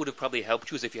 what would have probably helped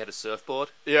you is if you had a surfboard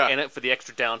in it for the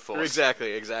extra downforce.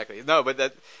 Exactly. No,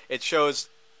 but it shows,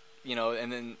 you know,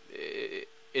 and then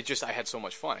it just, I had so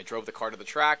much fun. I drove the car to the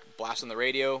track, blasting the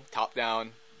radio, top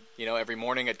down. You know, every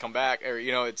morning I'd come back, or,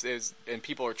 you know, and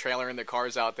people are trailering their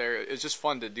cars out there. It's just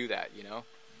fun to do that, you know.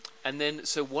 And then,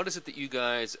 so what is it that you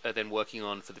guys are then working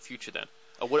on for the future then?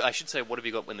 Or what I should say, what have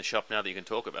you got in the shop now that you can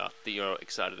talk about, that you're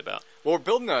excited about? Well, we're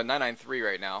building a 993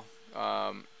 right now.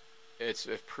 It's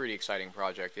a pretty exciting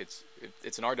project. It's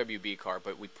an RWB car,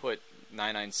 but we put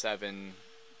 997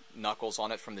 knuckles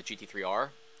on it from the GT3R,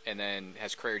 and then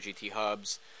has Carrera GT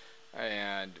hubs,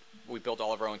 and we built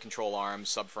all of our own control arms,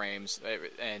 subframes,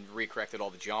 and recorrected all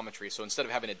the geometry. So instead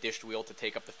of having a dished wheel to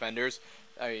take up the fenders,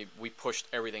 we pushed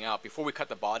everything out. Before we cut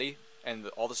the body, and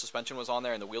all the suspension was on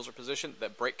there and the wheels were positioned, the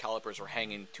brake calipers were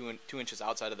hanging 2 inches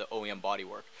outside of the OEM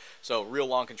bodywork. So real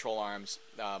long control arms,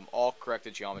 all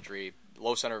corrected geometry,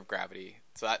 low center of gravity.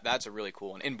 So that's a really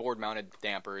cool one. Inboard mounted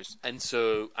dampers. And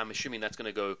so I'm assuming that's going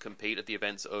to go compete at the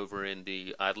events over in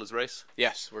the Idlers race?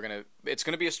 Yes, it's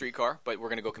going to be a street car, but we're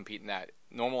going to go compete in that.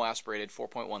 Normal aspirated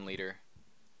 4.1 liter.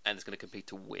 And it's going to compete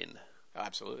to win.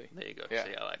 Absolutely. There you go. Yeah.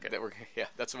 See, I like it.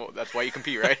 That's why you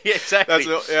compete, right? Yeah, exactly.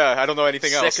 I don't know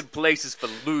anything else. Second place is for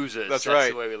losers. That's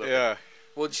right. The way we look yeah. at it.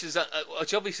 Well,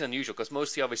 it's obviously unusual because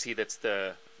mostly, obviously,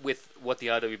 with what the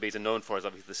RWBs are known for is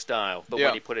obviously the style. But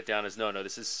when you put it down as no,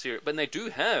 this is serious. But they do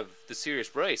have the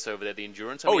serious race over there, the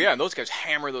endurance. I mean, and those guys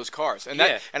hammer those cars, and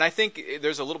and I think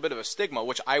there's a little bit of a stigma,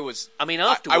 which I was. I mean,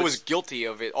 afterwards, I was guilty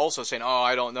of it, also saying, "Oh,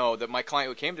 I don't know." That my client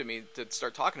who came to me to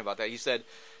start talking about that, he said,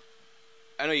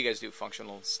 "I know you guys do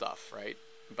functional stuff, right?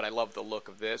 But I love the look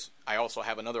of this. I also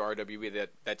have another RWB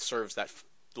that serves that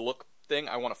look thing.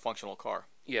 I want a functional car."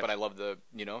 Yeah. But I love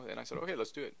and I said, okay,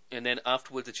 let's do it. And then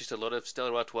afterwards, it's just a lot of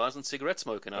Stella Artois and cigarette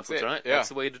smoking afterwards, right? Yeah. That's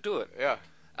the way to do it. Yeah.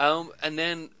 And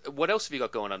then, what else have you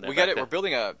got going on there? We're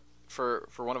building for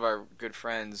one of our good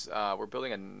friends, we're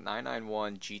building a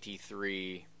 991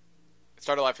 GT3. It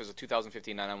started life as a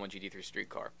 2015 991 GT3 street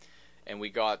car. And we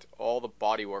got all the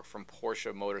bodywork from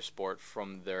Porsche Motorsport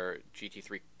from their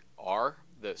GT3R.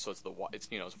 So it's it's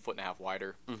a foot and a half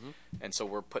wider. Mm-hmm. And so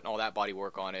we're putting all that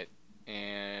bodywork on it.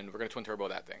 And we're going to twin turbo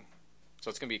that thing. So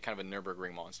it's going to be kind of a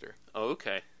Nürburgring monster. Oh,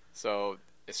 okay. So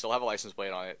it still have a license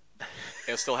plate on it.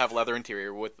 It'll still have leather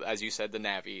interior with, as you said, the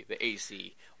Navi, the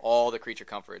AC, all the creature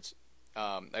comforts.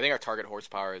 I think our target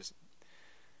horsepower is,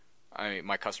 I mean,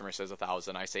 my customer says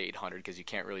 1,000. I say 800 because you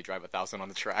can't really drive 1,000 on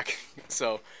the track.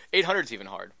 So 800 is even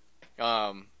hard.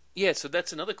 Yeah, so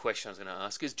that's another question I was going to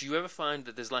ask is, do you ever find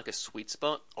that there's like a sweet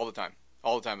spot? All the time.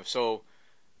 All the time. So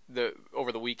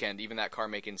over the weekend, even that car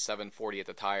making 740 at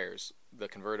the tires, the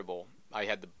convertible, I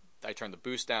turned the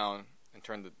boost down and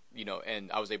turned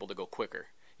and I was able to go quicker.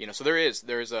 So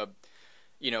there's a,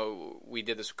 we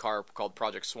did this car called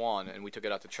Project Swan, and we took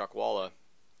it out to Chuck Walla,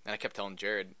 and I kept telling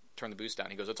Jared, turn the boost down.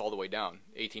 He goes, it's all the way down.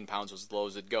 18 pounds was as low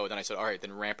as it'd go. Then I said, all right,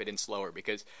 then ramp it in slower,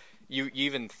 because you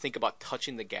even think about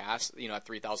touching the gas, at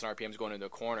 3,000 RPMs going into a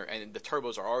corner, and the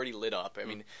turbos are already lit up. I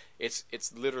mean, it's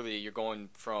literally, you're going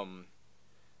from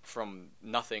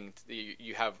nothing.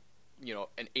 You have,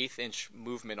 an 1/8 inch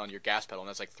movement on your gas pedal, and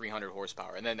that's like 300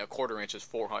 horsepower, and then a 1/4 inch is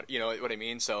 400. You know what I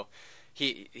mean? So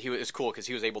he was cool because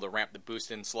he was able to ramp the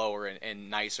boost in slower and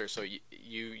nicer. So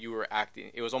you were acting.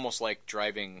 It was almost like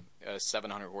driving a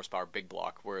 700 horsepower big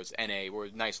block, whereas NA were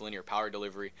nice linear power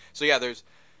delivery. So yeah, there's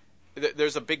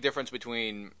a big difference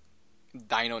between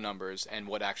dyno numbers and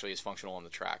what actually is functional on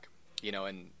the track.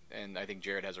 And I think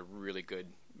Jared has a really good.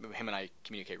 Him and I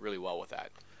communicate really well with that.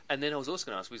 And then I was also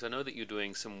going to ask, because I know that you're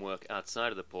doing some work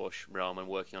outside of the Porsche realm and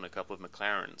working on a couple of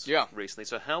McLarens recently.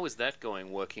 So how is that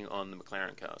going, working on the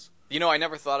McLaren cars? I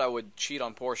never thought I would cheat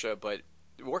on Porsche, but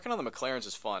working on the McLarens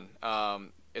is fun.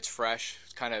 It's fresh.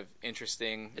 It's kind of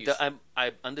interesting.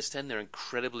 I understand they're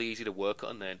incredibly easy to work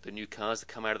on. The new cars that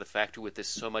come out of the factory with this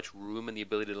so much room and the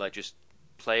ability to just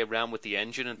play around with the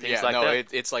engine and things like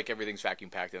that. It's like everything's vacuum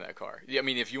packed in that car. I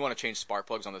mean, if you want to change spark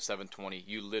plugs on the 720,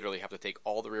 you literally have to take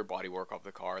all the rear bodywork off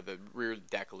the car, the rear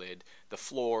deck lid, the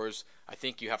floors. I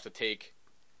think you have to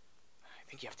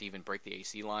even break the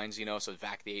AC lines, so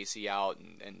vac the AC out,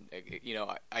 and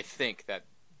I think that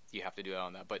you have to do that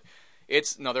on that. But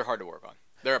they're hard to work on.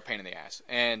 They're a pain in the ass,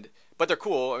 but they're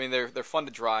cool. I mean, they're fun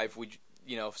to drive.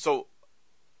 So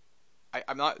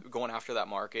I'm not going after that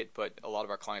market, but a lot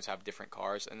of our clients have different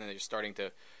cars, and then they're starting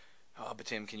to,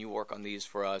 Betim, can you work on these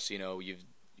for us? We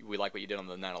like what you did on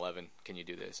the 911. Can you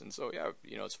do this? And so, yeah,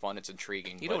 it's fun. It's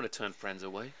intriguing. You don't want to turn friends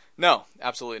away. No,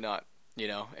 absolutely not.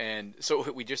 And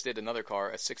so we just did another car,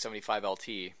 a 675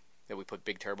 LT, that we put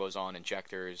big turbos on,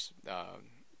 injectors,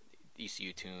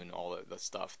 ECU tune, all the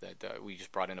stuff that we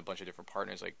just brought in a bunch of different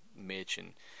partners like Mitch, and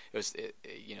it was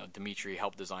Dimitri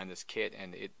helped design this kit,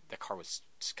 and the car was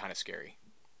kind of scary.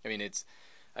 I mean,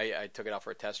 I took it out for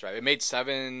a test drive. It made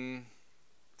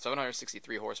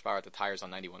 763 horsepower at the tires on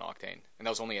 91 octane, and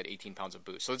that was only at 18 pounds of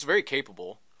boost. So it's very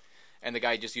capable. And the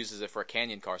guy just uses it for a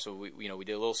canyon car, so we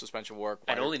did a little suspension work.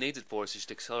 And all he needs it for is just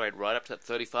to accelerate right up to that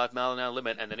 35 mile an hour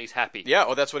limit, and then he's happy.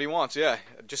 Yeah, that's what he wants. Yeah,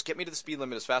 just get me to the speed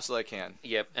limit as fast as I can.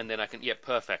 Yep, and then I can. Yep,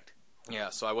 perfect.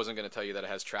 Yeah, so I wasn't going to tell you that it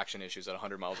has traction issues at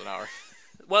 100 miles an hour.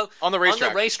 Well, on the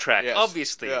racetrack, yes.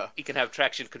 Obviously, you can have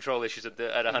traction control issues at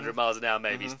 100 miles an hour,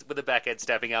 maybe with the back end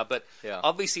stepping out. But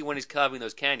obviously, when he's carving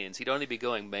those canyons, he'd only be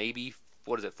going maybe.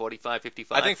 What is it, 45,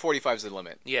 55? I think 45 is the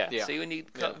limit. Yeah. So you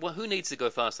need. Well, who needs to go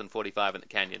faster than 45 in the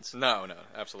canyons? No,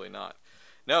 absolutely not.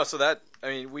 No, so that, I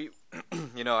mean, we,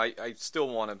 I still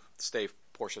want to stay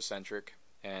Porsche centric,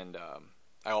 and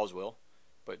I always will.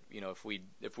 But if we,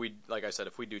 like I said,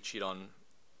 if we do cheat on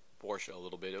Porsche a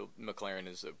little bit, McLaren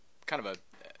is a kind of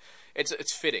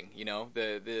it's fitting.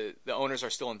 The owners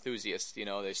are still enthusiasts.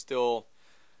 They still.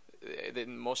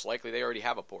 Most likely they already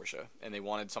have a Porsche, and they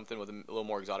wanted something with a little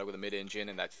more exotic with a mid-engine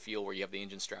and that feel where you have the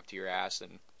engine strapped to your ass.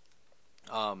 And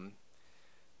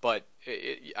but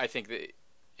I think that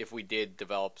if we did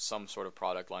develop some sort of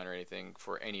product line or anything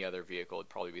for any other vehicle, it'd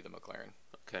probably be the McLaren.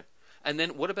 Okay. And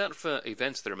then what about for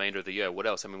events the remainder of the year? What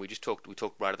else? I mean, we talked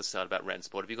right at the start about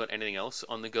Rennsport. Have you got anything else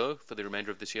on the go for the remainder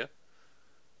of this year?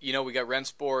 We got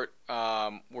Rennsport.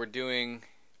 We're doing.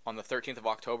 On the 13th of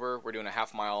October, we're doing a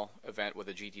half-mile event with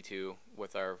a GT2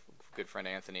 with our good friend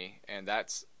Anthony, and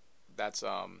that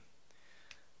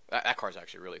car's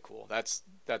actually really cool. That's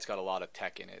got a lot of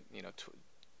tech in it.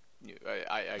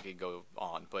 I could go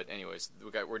on, but anyways,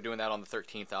 we're doing that on the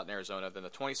 13th out in Arizona. Then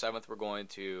the 27th, we're going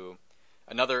to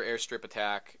another airstrip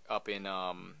attack up in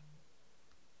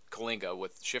Kalinga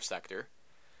with Shift Sector.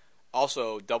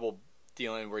 Also, double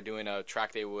dealing. We're doing a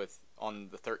track day on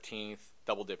the 13th.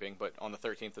 Double dipping, but on the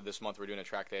 13th of this month, we're doing a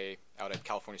track day out at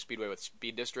California Speedway with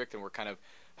Speed District, and we're kind of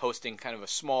hosting kind of a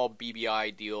small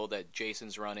BBI deal that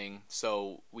Jason's running,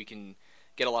 so we can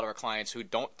get a lot of our clients who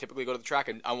don't typically go to the track,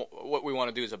 and what we want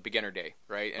to do is a beginner day,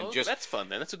 right? And that's fun,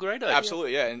 then. That's a great idea.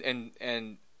 Absolutely, yeah,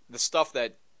 and the stuff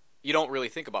that you don't really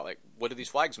think about, like, what do these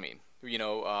flags mean?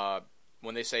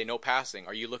 When they say no passing,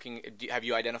 are you looking? Have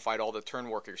you identified all the turn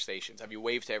worker stations? Have you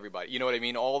waved to everybody? You know what I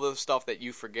mean? All the stuff that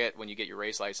you forget when you get your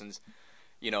race license.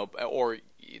 Or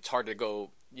it's hard to go.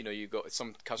 You go.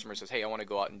 Some customer says, "Hey, I want to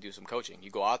go out and do some coaching."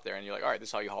 You go out there and you're like, "All right, this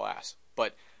is how you haul ass."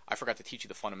 But I forgot to teach you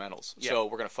the fundamentals. Yeah. So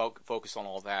we're going to focus on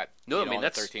all of that. No, I mean, on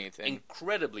that's the 13th.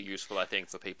 incredibly useful, I think,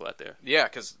 for people out there. Yeah,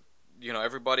 because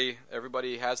everybody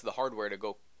has the hardware to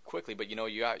go quickly, but you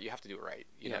have to do it right.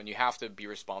 You know, and you have to be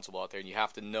responsible out there, and you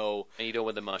have to know. And you don't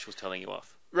want the marshal's telling you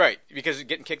off. Right, because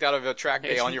getting kicked out of a track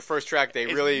day on your first track day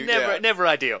really never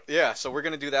ideal. Yeah, so we're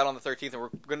going to do that on the 13th, and we're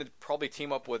going to probably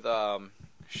team up with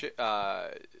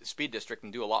Speed District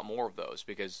and do a lot more of those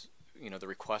because the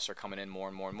requests are coming in more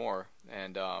and more and more,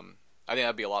 and I think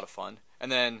that'd be a lot of fun.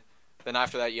 And then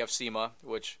after that you have SEMA,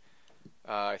 which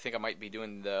I think I might be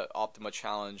doing the Optima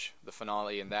Challenge, the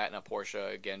finale, and that in a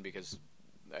Porsche again because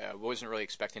I wasn't really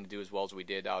expecting to do as well as we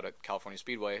did out at California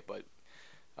Speedway, but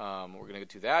we're going to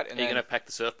do that. And are you going to pack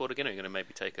the surfboard again, or are you going to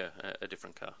maybe take a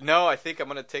different car? No, I think I'm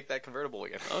going to take that convertible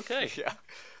again. Okay. Yeah,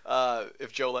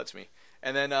 if Joe lets me.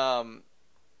 And then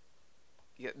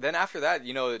then after that,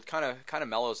 it kind of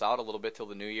mellows out a little bit till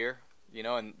the new year,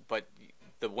 but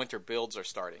the winter builds are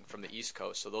starting from the East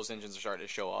Coast, so those engines are starting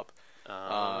to show up.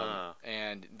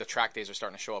 And the track days are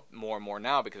starting to show up more and more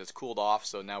now because it's cooled off.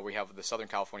 So now we have the Southern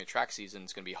California track season.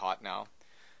 It's going to be hot now,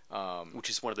 which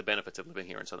is one of the benefits of living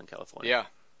here in Southern California.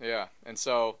 Yeah. And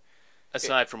so,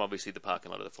 aside from obviously the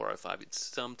parking lot of the 405, it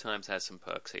sometimes has some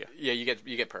perks here. Yeah, you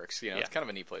get perks. It's kind of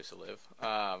a neat place to live.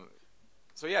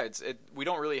 So yeah, we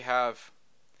don't really have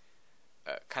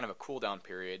kind of a cool down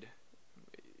period.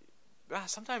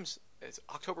 Sometimes.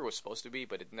 October was supposed to be,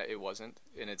 but it wasn't,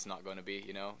 and it's not going to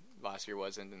be. Last year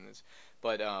wasn't, and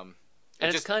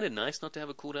it's kind of nice not to have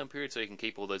a cool down period, so you can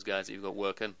keep all those guys that you've got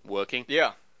working.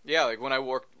 Yeah. Like when I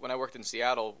worked in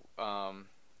Seattle,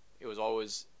 it was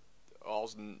always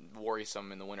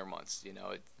worrisome in the winter months.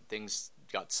 Things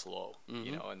got slow.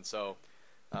 Mm-hmm. And so,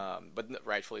 but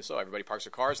rightfully so. Everybody parks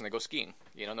their cars and they go skiing.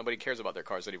 Nobody cares about their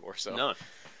cars anymore. So no.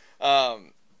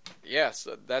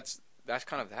 So that's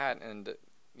kind of that, and.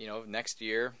 Next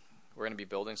year we're going to be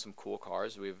building some cool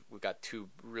cars. We've got 2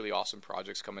 really awesome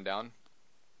projects coming down,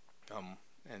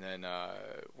 and then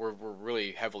we're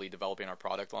really heavily developing our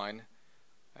product line,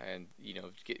 and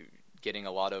getting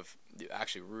a lot of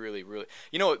actually really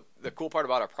the cool part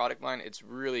about our product line. It's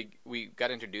really we got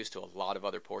introduced to a lot of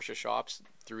other Porsche shops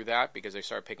through that because they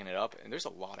started picking it up, and there's a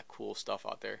lot of cool stuff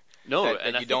out there.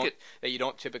 That you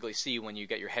don't typically see when you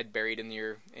get your head buried in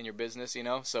your business.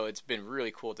 So it's been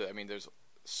really cool there's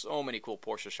so many cool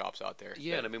Porsche shops out there.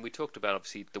 Yeah, and we talked about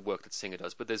obviously the work that Singer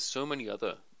does, but there's so many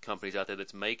other companies out there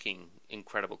that's making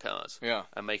incredible cars. Yeah,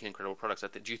 and making incredible products.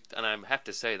 And I have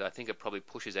to say that I think it probably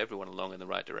pushes everyone along in the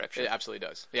right direction. It absolutely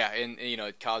does. Yeah, and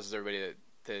it causes everybody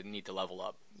to need to level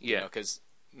up. Because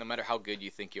no matter how good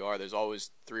you think you are, there's always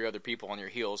 3 other people on your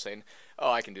heels saying,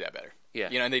 "Oh, I can do that better." Yeah,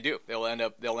 and they do. They'll end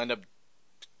up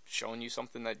showing you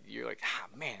something that you're like,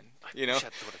 man, I thought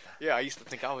of that. Yeah, I used to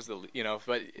think I was the,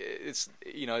 but it's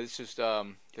just, just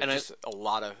a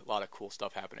lot of cool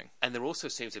stuff happening. And there also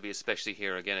seems to be, especially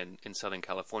here again in Southern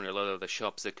California, a lot of the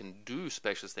shops that can do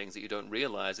specialist things that you don't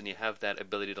realize, and you have that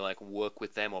ability to work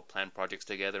with them or plan projects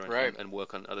together and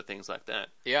work on other things like that.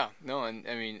 Yeah, no, and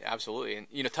I mean absolutely,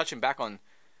 and touching back on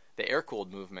the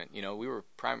air-cooled movement, we were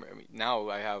primary. Now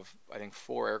I have I think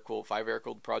 5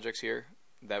 air-cooled projects here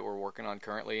that we're working on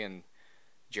currently, and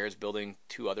Jared's building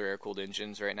 2 other air-cooled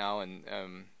engines right now, and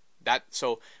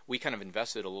so we kind of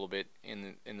invested a little bit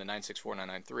in the 964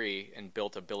 993 and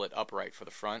built a billet upright for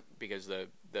the front because the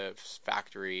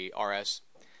factory RS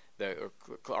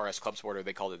Club Sporter,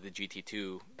 they called it the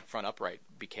GT2 front upright,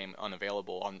 became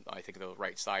unavailable on I think the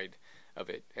right side of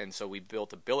it, and so we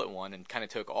built a billet one and kind of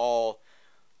took all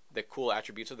the cool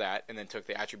attributes of that and then took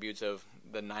the attributes of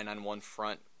the 991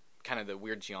 front, kind of the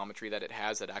weird geometry that it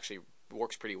has that actually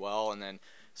works pretty well, and then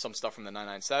some stuff from the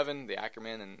 997, the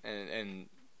Ackerman, and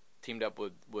teamed up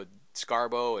with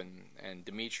Scarbo and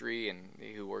Dimitri, and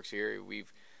who works here.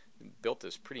 We've built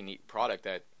this pretty neat product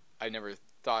that I never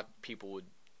thought people would,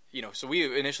 so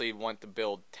we initially want to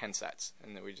build 10 sets,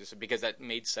 and then we just, because that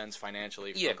made sense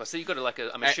financially. Yeah, so you got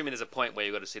to I'm assuming there's a point where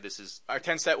you got to see this is our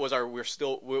 10 set was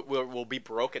we'll be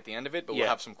broke at the end of it, but we'll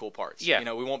have some cool parts.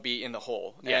 Yeah, we won't be in the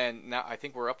hole. Yeah. And now I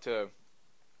think we're up to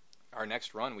our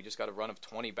next run. We just got a run of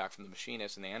 20 back from the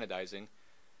machinist and the anodizing.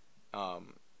 I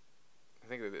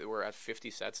think we're at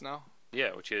 50 sets now.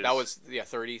 Yeah, which is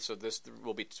 30. So this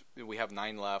will be we have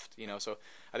 9 left. So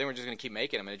I think we're just going to keep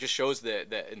making them, and it just shows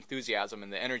the enthusiasm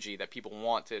and the energy that people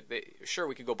want to. Sure,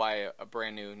 we could go buy a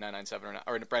brand new 997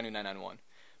 or a brand new 991,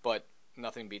 but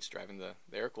nothing beats driving the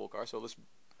air-cooled car. So let's,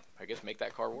 I guess, make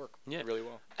that car work really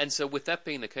well. And so with that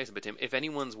being the case, Betim, if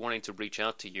anyone's wanting to reach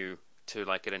out to you to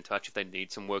like get in touch if they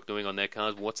need some work doing on their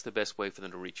cars, what's the best way for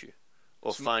them to reach you?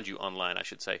 Or find you online, I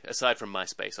should say, aside from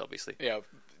MySpace, obviously. Yeah, you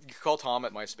can call Tom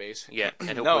at MySpace. Yeah, and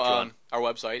he'll put you on. Our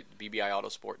website,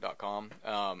 BBIAutosport.com,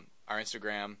 our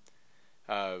Instagram.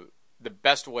 The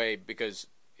best way, because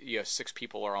 6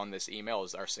 people are on this email,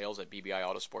 is our sales at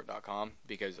BBIAutosport.com,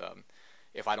 because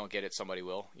if I don't get it, somebody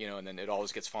will, and then it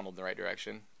always gets funneled in the right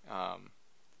direction.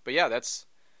 But yeah, that's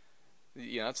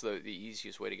the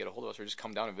easiest way to get a hold of us, or just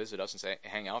come down and visit us and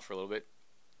hang out for a little bit.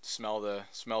 Smell the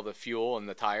fuel and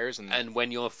the tires, and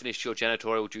when you're finished your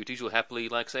janitorial duties, you'll happily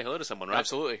say hello to someone, right?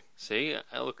 Absolutely. See,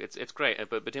 look, it's great.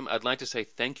 But Tim, I'd like to say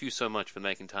thank you so much for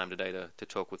making time today to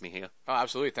talk with me here. Oh,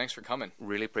 absolutely. Thanks for coming.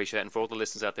 Really appreciate it. And for all the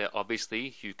listeners out there,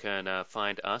 obviously you can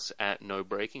find us at No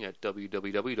Braking at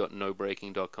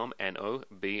www.nobraking.com,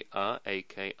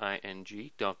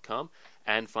 nobraking.com,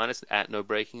 and find us at No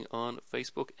Braking on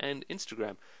Facebook and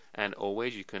Instagram. And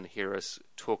always, you can hear us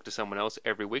talk to someone else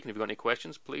every week. And if you've got any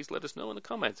questions, please let us know in the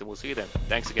comments, and we'll see you then.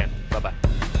 Thanks again.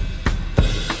 Bye-bye.